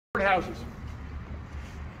Secret houses.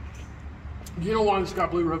 Do you know why this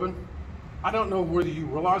got blue ribbon? I don't know whether you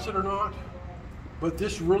realize it or not, but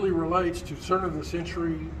this really relates to turn of the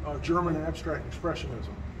century German abstract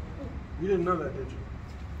expressionism. You didn't know that, did you?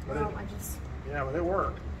 But No, I just... Yeah, but it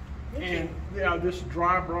worked. Thank you. Yeah, this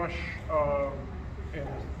dry brush and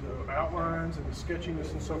the outlines and the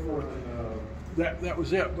sketchiness and so forth, that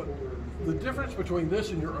was it. But the difference between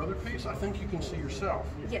this and your other piece, I think you can see yourself.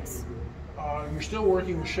 Yes. You're still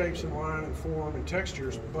working with shapes and line and form and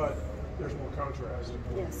textures, but there's more contrast.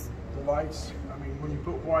 Yes. The lights, I mean, when you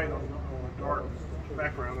put white on a dark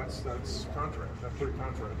background, that's contrast. That's pretty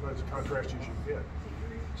contrast. That's a contrast you should get.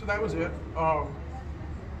 So that was it.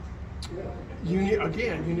 You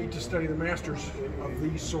need to study the masters of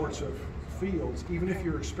these sorts of fields. Even if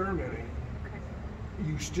you're experimenting,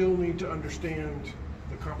 you still need to understand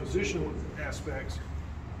the compositional aspects.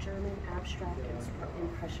 German abstract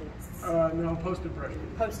impressionists. No,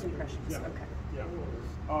 post-impressionist. Post-impressionists, Yeah. okay.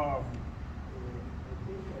 Yeah.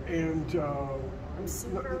 I'm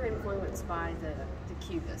super influenced by the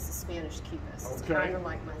Cubists, the Spanish Cubists. It's Okay. kind of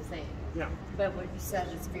like my thing. Yeah. But what you said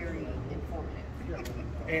is very informative. Yeah.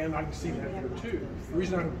 And I can see that here too. The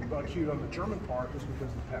reason I'm cued on the German part is because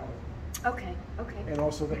of the palette. Okay, okay. And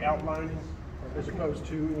also the outlining, as opposed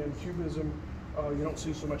to in Cubism, you don't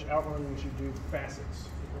see so much outlining as you do facets.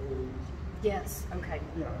 Yes, okay.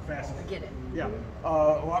 Yeah, facets. I get it. Yeah.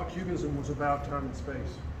 A lot of Cubism was about time and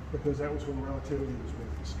space because that was when relativity was being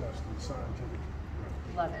discussed in scientific.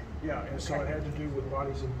 Love it. Yeah, and so it had to do with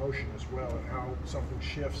bodies in motion as well and how something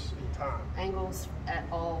shifts in time. Angles at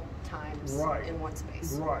all times Right. in one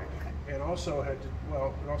space. Right. Okay. And also had to,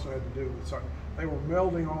 well, it also had to do with science. They were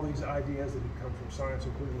melding all these ideas that had come from science,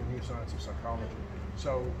 including the new science of psychology.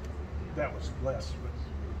 So that was less. But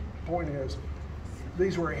the point is,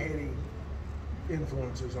 these were heady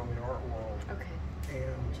influences on the art world. Okay.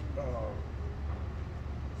 And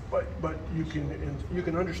but you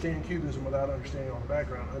can understand Cubism without understanding all the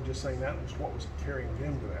background. I'm just saying that was what was carrying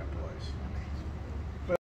them to that place. Okay.